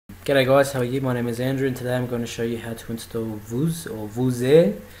G'day guys, how are you? My name is Andrew and today I'm going to show you how to install Vuze or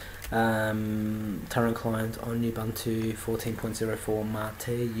Vuze torrent client on Ubuntu 14.04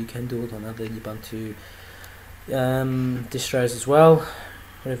 MATE. You can do it on other Ubuntu distros as well.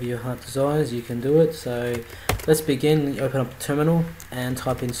 Whatever your heart desires, you can do it. So let's begin. Open up the terminal and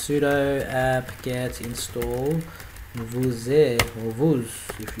type in sudo apt-get install Vuze or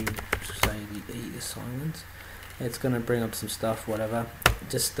Vuze if you say the E is silent. It's going to bring up some stuff, whatever.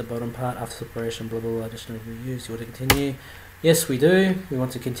 Just the bottom part, after separation, blah blah blah, additional reviews. You want to continue? Yes, we do. We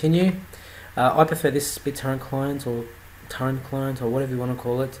want to continue. I prefer this BitTorrent client or torrent client or whatever you want to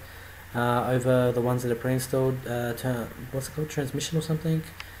call it over the ones that are pre-installed. What's it called? Transmission or something?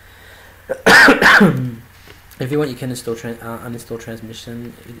 If you want, you can install uninstall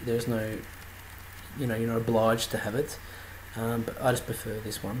transmission. There's no, you're not obliged to have it. But I just prefer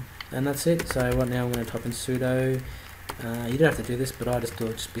this one, and that's it. So right now I'm going to type in sudo. You don't have to do this, but I just do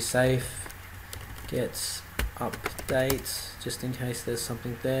it. Just be safe. Get update, just in case there's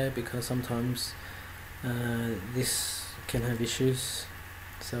something there, because sometimes this can have issues.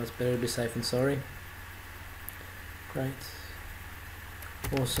 So it's better to be safe than sorry. Great,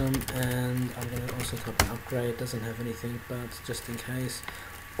 awesome, and I'm going to also type in upgrade. Doesn't have anything, but just in case.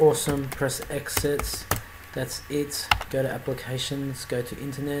 Awesome. Press exit. That's it. Go to applications, go to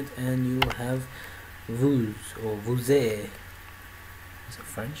internet, and you will have Vuze or Vuze. Is it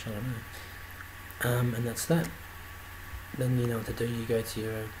French? I don't know. And that's that. Then you know what to do. You go to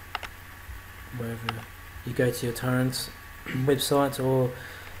your torrent website or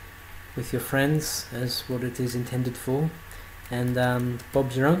with your friends, as what it is intended for. And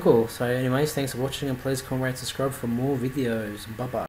Bob's your uncle. So anyways, thanks for watching, and please comment, rate, subscribe for more videos. Bye bye.